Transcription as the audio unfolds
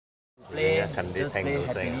play, just play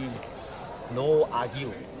happily. No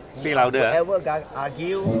argue. Speak louder. Whoever guy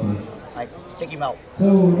argue, like take him out.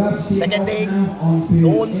 So that's the Second thing, on field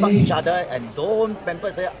don't fuck each other and don't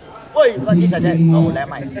pamper say, oi, what this and that. No, never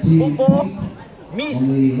mind. Football, miss,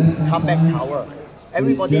 come back power.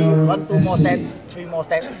 Everybody run 2 more steps, 3 more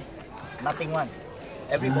steps. Nothing one.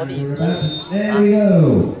 Everybody is there we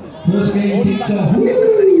go. First game kicks off.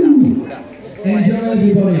 Enjoy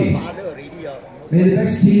everybody. May the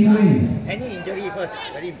best team win. Any injury first,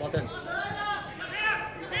 very important.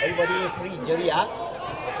 Everybody free injury,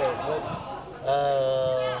 Okay, good.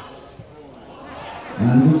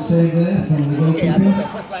 And good save there from the Okay, I put goalkeeper. the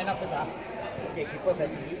first lineup first, Okay, keeper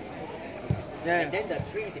family. Yeah. And then the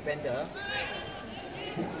 3 defender.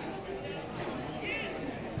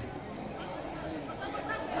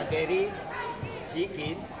 Gary,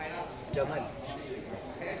 Jikin, German.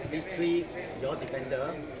 These 3, your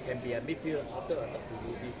defender can be a midfield after a top to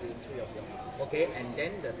you, midfield 3 of them. Okay, and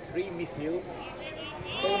then the 3 midfield,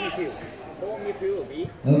 4 midfield. 4 midfield will be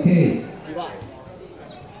Okay. Siwa.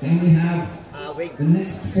 Then we have Wing. the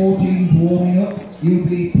next 4 teams warming up. You'll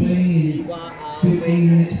be playing in 15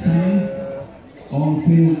 minutes time on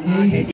field A.